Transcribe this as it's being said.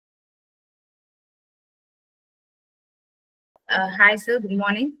Hi, sir. Good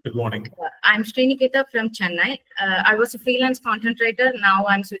morning. Good morning. I'm Sreeniketha from Chennai. I was a freelance content writer. Now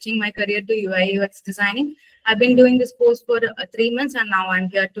I'm switching my career to UI UX designing. I've been doing this course for 3 months, and now I'm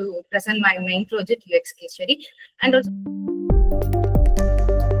here to present my main project, UX case study. And also,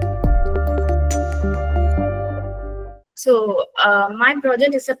 my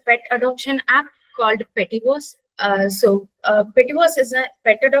project is a pet adoption app called Petiverse. Petiverse is a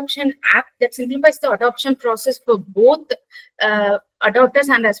pet adoption app that simplifies the adoption process for both adopters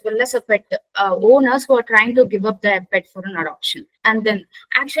and as well as a pet owners who are trying to give up their pet for an adoption. And then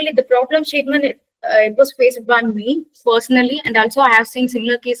actually the problem statement, it was faced by me personally, and also I have seen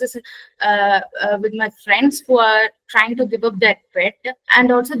similar cases with my friends who are trying to give up their pet,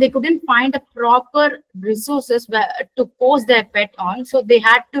 and also they couldn't find a proper resources to post their pet on, so they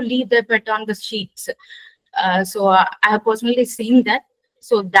had to leave their pet on the streets. I have personally seen that.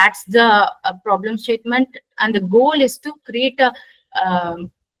 So that's the problem statement, and the goal is to create a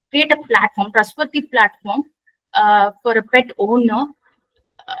platform, trustworthy platform for a pet owner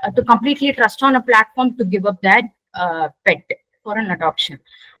to completely trust on a platform to give up that pet for an adoption.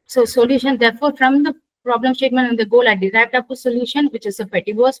 So solution, therefore, from the problem statement and the goal, I derived up a solution, which is a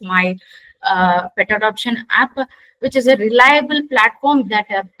Petiverse, my pet adoption app, which is a reliable platform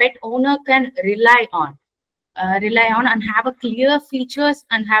that a pet owner can rely on and have a clear features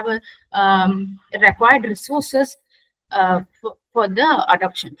and have a required resources for the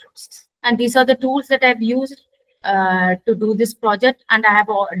adoption process. And these are the tools that I've used to do this project, and I have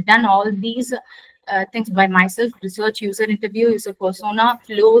done all these things by myself: research, user interview, user persona,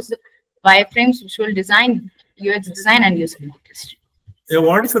 flows, wireframes, visual design, UX design, and user test. Yeah,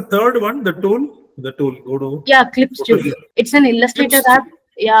 what is the third one? The tool? The tool. Go to. Yeah, Clip Studio. It's an Illustrator app.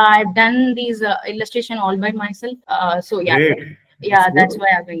 Yeah, I've done these illustration all by myself. Great. That's why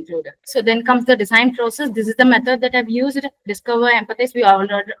I've included. So then comes the design process. This is the method that I've used: discover, empathize. We have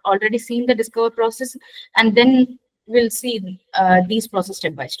already seen the discover process, and then we'll see these process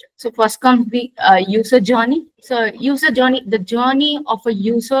step by step. So first comes the user journey. So user journey, the journey of a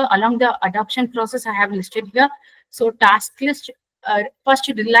user along the adoption process, I have listed here. So task list. First,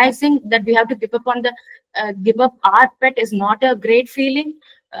 realizing that we have to give up on the give up our pet is not a great feeling.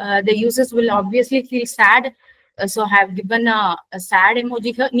 The users will obviously feel sad. So I have given a sad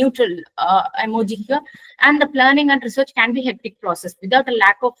emoji here, neutral emoji here. And the planning and research can be a hectic process without a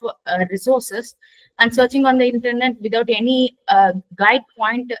lack of resources, and searching on the internet without any guide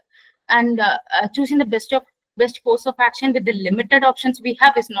point, and choosing the best course of action with the limited options we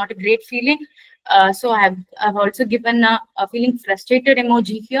have is not a great feeling. So I've also given a feeling frustrated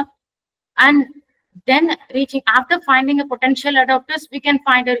emoji here. And then after finding a potential adopters, we can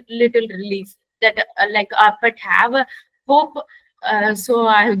find a little relief that like our pet have a hope. So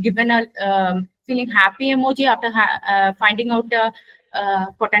I have given a feeling happy emoji after finding out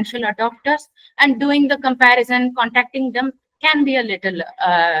potential adopters, and doing the comparison, contacting them can be a little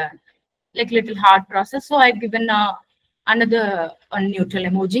little hard process. So I've given another neutral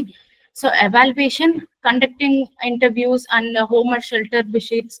emoji. So evaluation, conducting interviews and home or shelter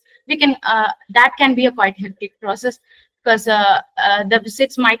visits, we can that can be a quite hectic process, because the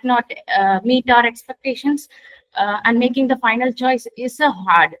visits might not meet our expectations, and making the final choice is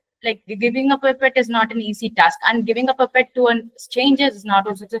hard. Like giving up a pet is not an easy task, and giving up a pet to a stranger is not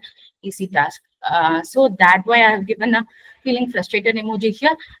also an easy task. So that way I have given a feeling frustrated emoji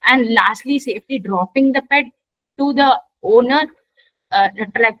here. And lastly, safety, dropping the pet to the owner,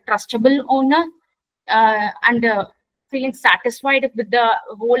 like trustable owner, and feeling satisfied with the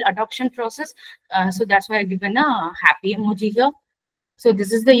whole adoption process. So that's why I've given a happy emoji here. So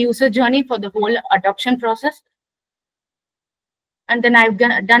this is the user journey for the whole adoption process. And then I've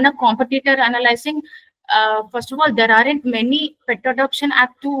done a competitor analyzing. First of all, there aren't many pet adoption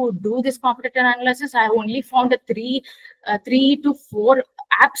apps to do this competitor analysis. I have only found 3 to 4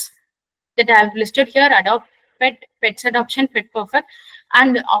 apps that I have listed here: Adopt Pet, Pets Adoption, Pet Perfect,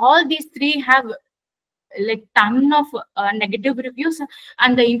 and all these 3 have like ton of negative reviews,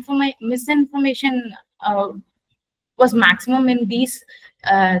 and the misinformation was maximum in these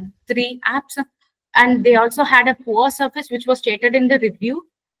 3 apps. And they also had a poor service, which was stated in the review,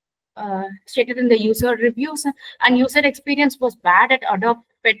 stated in the user reviews, and user experience was bad at Adopt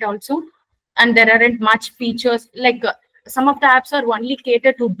Pet also. And there aren't much features, like some of the apps are only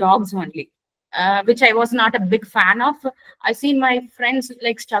catered to dogs only, which I was not a big fan of. I seen my friends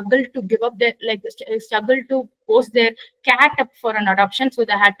like struggle to give up their, struggle to post their cat up for an adoption, so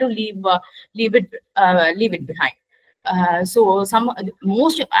they had to leave it behind.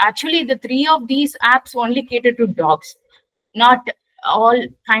 Actually the 3 of these apps only cater to dogs, not all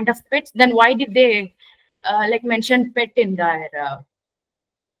kind of pets. Then why did they like mentioned pet in their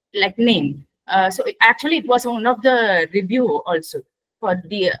like name. So actually it was one of the review also for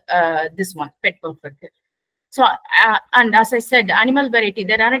the this one, Pet Perfect. So and as I said, animal variety,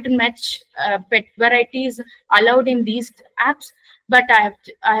 there aren't much pet varieties allowed in these apps, but I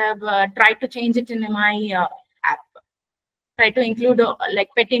have tried to change it in my app. Try to include like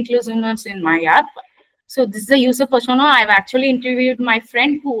pet inclusiveness in my app. So this is a user persona. I've actually interviewed my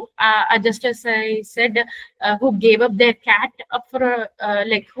friend who, just as I said, who gave up their cat up for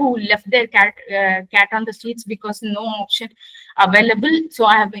like who left their cat on the streets because no option available. So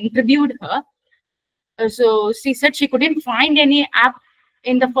I have interviewed her. So she said she couldn't find any app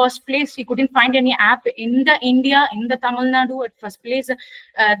in the first place. She couldn't find any app in the India, in the Tamil Nadu at first place,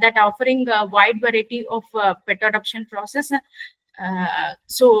 that offering a wide variety of pet adoption process.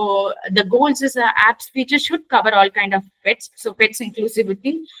 So the goals is apps features should cover all kind of pets. So pets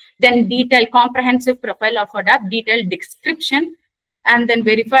inclusivity, then detailed comprehensive profile of a app, detailed description, and then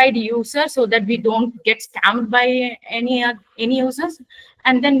verified user so that we don't get scammed by any users,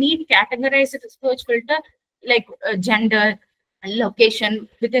 and then need categorized search filter like gender, location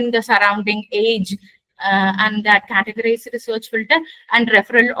within the surrounding age, and that categorized search filter and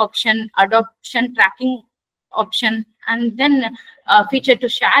referral option, adoption tracking option, and then feature to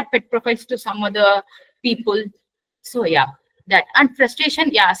share pet profiles to some other people. So yeah, that. And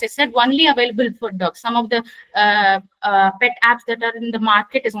frustration, yeah, as I said, only available for dogs. Some of the pet apps that are in the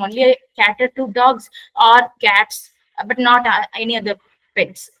market is only catered to dogs or cats, but not any other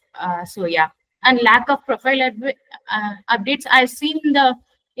pets. So yeah, and lack of profile updates. I've seen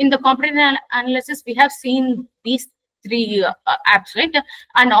in the comprehensive analysis, we have seen these three apps, right?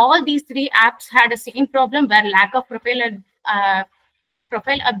 And all these three apps had the same problem where lack of profile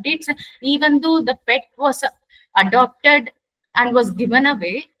updates, even though the pet was adopted and was given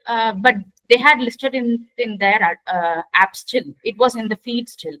away, but they had listed in their app still. It was in the feed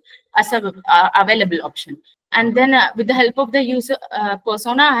still as a available option. And then with the help of the user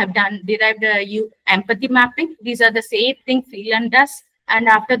persona, I have derived empathy mapping. These are the same thing Freeland does. And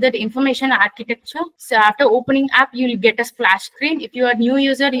after that, information architecture. So after opening app, you'll get a splash screen. If you are a new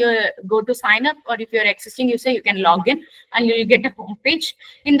user, you go to sign up, or if you're an existing user, you can log in and you'll get a home page.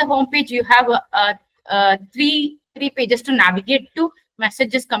 In the home page, you have three pages to navigate to: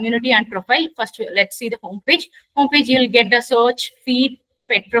 messages, community, and profile. First, let's see the home page. Home page, you'll get the search, feed,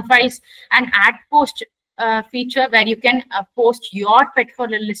 pet profiles, and add post feature where you can post your pet for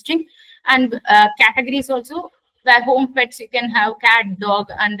the listing, and categories also, where home pets you can have cat, dog,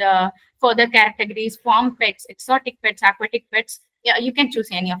 and further categories: farm pets, exotic pets, aquatic pets. Yeah, you can choose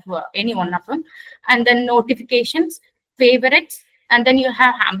any one of them. And then notifications, favorites, and then you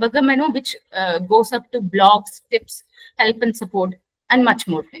have hamburger menu, which goes up to blogs, tips, help and support, and much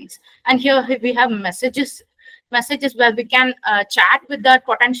more things. And here we have messages where we can chat with the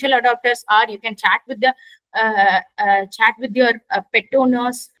potential adopters, or you can chat with the chat with your pet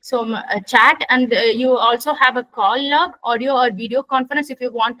owners. So chat, and you also have a call log, audio or video conference. If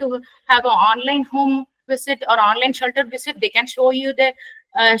you want to have an online home visit or online shelter visit, they can show you the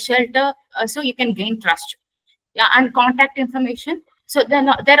shelter, so you can gain trust. Yeah, and contact information. So then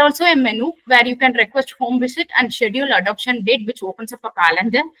there also a menu where you can request home visit and schedule adoption date, which opens up a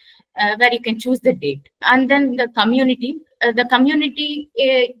calendar where you can choose the date. And then the community.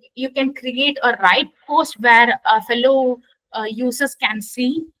 You can create or write post where fellow users can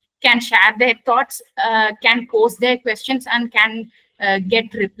see, can share their thoughts, can post their questions, and can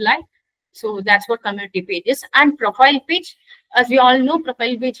get reply. So that's what community page is. And profile page, as we all know,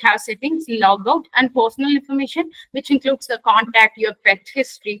 profile page has settings, logout, and personal information, which includes the contact, your pet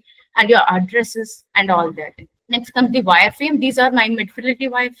history, and your addresses, and all that. Next comes the wireframe. These are my mid-fidelity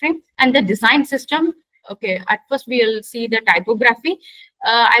wireframe. And the design system. Okay, at first we'll see the typography.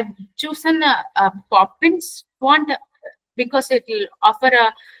 I've chosen a Poppins font because it will offer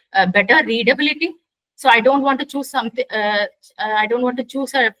a better readability. So I don't want to choose something. I don't want to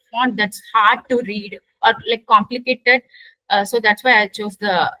choose a font that's hard to read or like complicated. So that's why I chose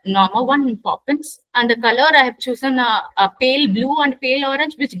the normal one in Poppins. And the color, I have chosen a pale blue and pale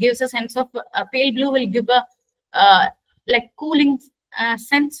orange, which gives a sense of pale blue will give a like cooling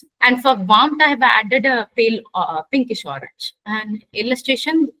sense. And for warmth, I have added a pale pinkish orange. And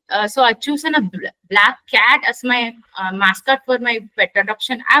illustration, so I've chosen a black cat as my mascot for my pet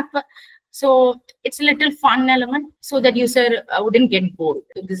adoption app. So it's a little fun element so that user wouldn't get bored.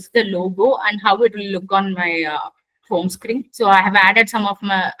 So this is the logo and how it will look on my home screen. So I have added some of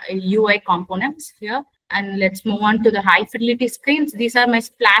my UI components here. And let's move on to the high fidelity screens. These are my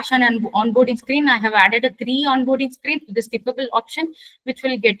splash and onboarding screen. I have added a 3 onboarding screen with the skippable option, which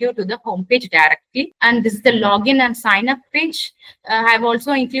will get you to the home page directly. And this is the login and sign up page. I have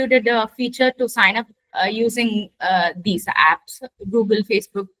also included a feature to sign up using these apps, Google,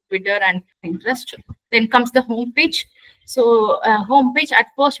 Facebook, Twitter, and Pinterest. Then comes the home page. So home page, at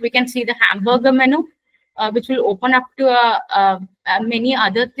first we can see the hamburger menu, which will open up to many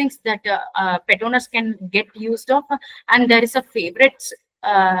other things that pet owners can get used of. And there is a favorites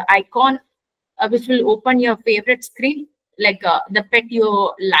icon, which will open your favorite screen, like the pet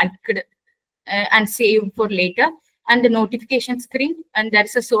you liked and save for later, and the notification screen. And there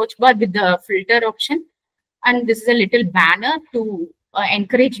is a search bar with the filter option. And this is a little banner to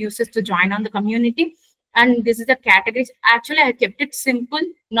encourage users to join on the community. And this is the categories. Actually, I kept it simple,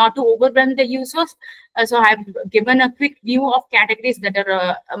 not to overwhelm the users. So I've given a quick view of categories that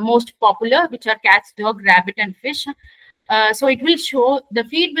are most popular, which are cats, dog, rabbit, and fish. So it will show, the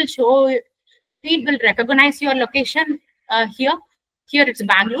feed will recognize your location here. Here it's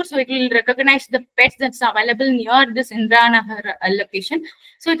Bangalore, so it will recognize the pets that's available near this Indranagar location.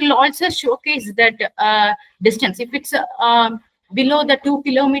 So it will also showcase that distance. If it's below the 2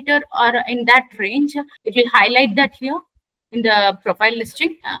 kilometer or in that range, it will highlight that here in the profile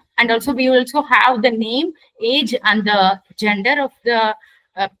listing. And also we also have the name, age, and the gender of the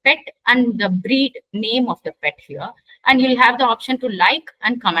pet and the breed name of the pet here. And you'll have the option to like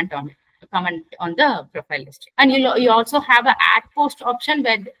and comment on it. Comment on the profile listing. And you also have an add post option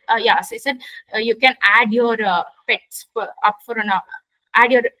where as I said, you can add your pets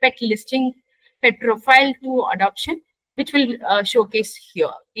add your pet listing, pet profile to adoption, which will showcase here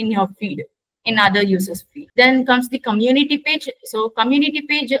in your feed, in other users feed. Then comes the community page. So community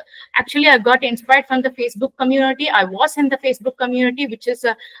page, actually I got inspired from the Facebook community. I was in the Facebook community, which is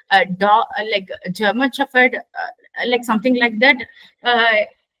a dog, like a German Shepherd, like something like that.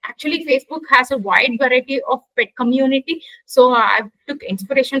 Actually, Facebook has a wide variety of pet community, so I took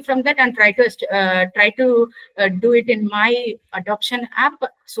inspiration from that and try to do it in my adoption app.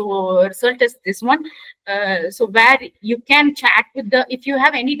 So result is this one. So where you can chat with if you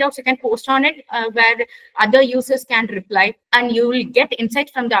have any doubts, you can post on it, where other users can reply, and you will get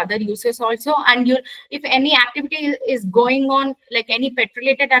insights from the other users also. And if any activity is going on, like any pet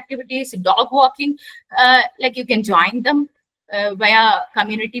related activities, dog walking, like you can join them via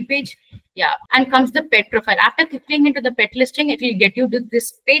community page. And comes the pet profile. After clicking into the pet listing, it will get you to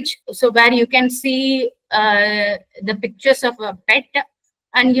this page, so where you can see the pictures of a pet,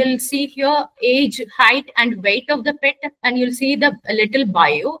 and you'll see here age, height, and weight of the pet, and you'll see the little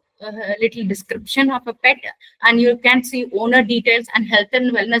bio, little description of a pet, and you can see owner details and health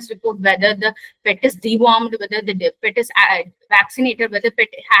and wellness report, whether the pet is dewormed, whether the pet is vaccinated, whether the pet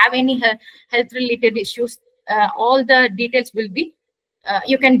have any health related issues. All the details will be,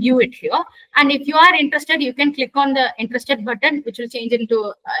 you can view it here. And if you are interested, you can click on the interested button, which will change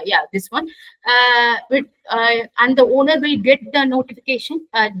into this one, and the owner will get the notification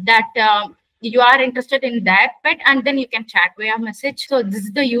that you are interested in that pet, and then you can chat via message. So this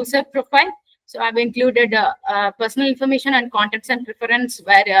is the user profile. So I've included personal information and contacts and preference,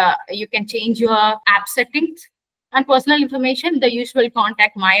 where you can change your app settings. And personal information, the usual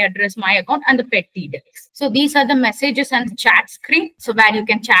contact, my address, my account, and the pet details. So these are the messages and chat screen, so where you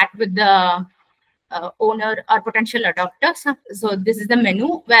can chat with the owner or potential adopters. So this is the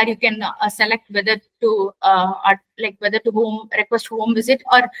menu where you can select whether to request home visit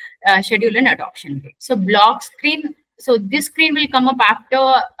or schedule an adoption date. So blog screen. So this screen will come up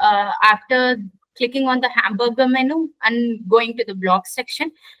after clicking on the hamburger menu and going to the blog section,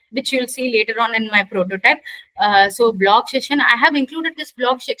 which you'll see later on in my prototype. So blog section, I have included this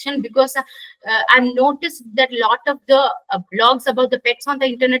blog section because I've noticed that a lot of the blogs about the pets on the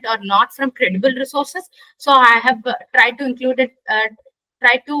internet are not from credible resources. So I have tried to include it,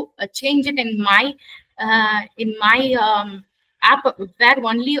 change it in my app,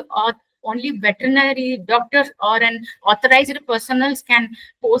 where only veterinary doctors or an authorized personnel can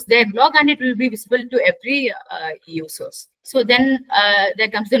post their blog, and it will be visible to every users. So then there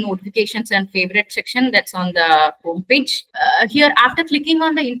comes the notifications and favorite section that's on the home page. Here, after clicking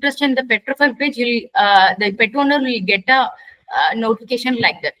on the interest in the pet profile page, the pet owner will get a notification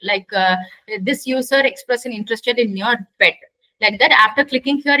like that, like this user expressed an interest in your pet. Like that, after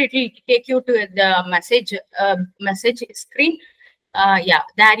clicking here, it will take you to the message screen.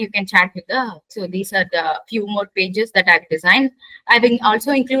 There you can chat with so these are the few more pages that I've designed. I've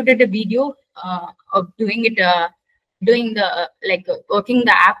also included a video of doing it doing the working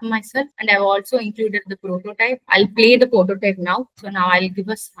the app myself, and I've also included the prototype. I'll play the prototype now. So now I'll give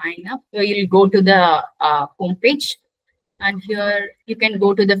a sign up. So you'll go to the home page, and here you can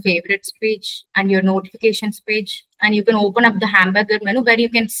go to the favorites page and your notifications page, and you can open up the hamburger menu where you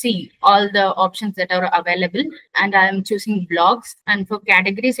can see all the options that are available. And I'm choosing blogs, and for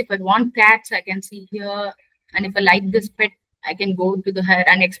categories, if I want cats, I can see here. And if I like this pet, I can go to the here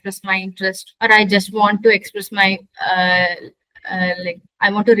and express my interest, or I just want to express my I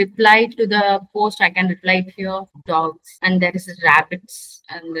want to reply to the post. I can reply to your dogs, and there is rabbits,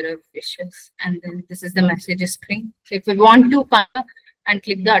 and there are fishes, and then this is the messages screen. So if we want to come and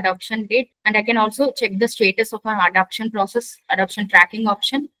click the adoption date, and I can also check the status of our adoption process, adoption tracking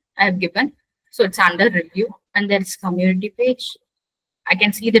option I have given. So it's under review, and there is community page. I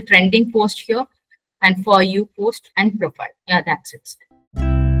can see the trending post here, and for you post and profile. Yeah, that's it.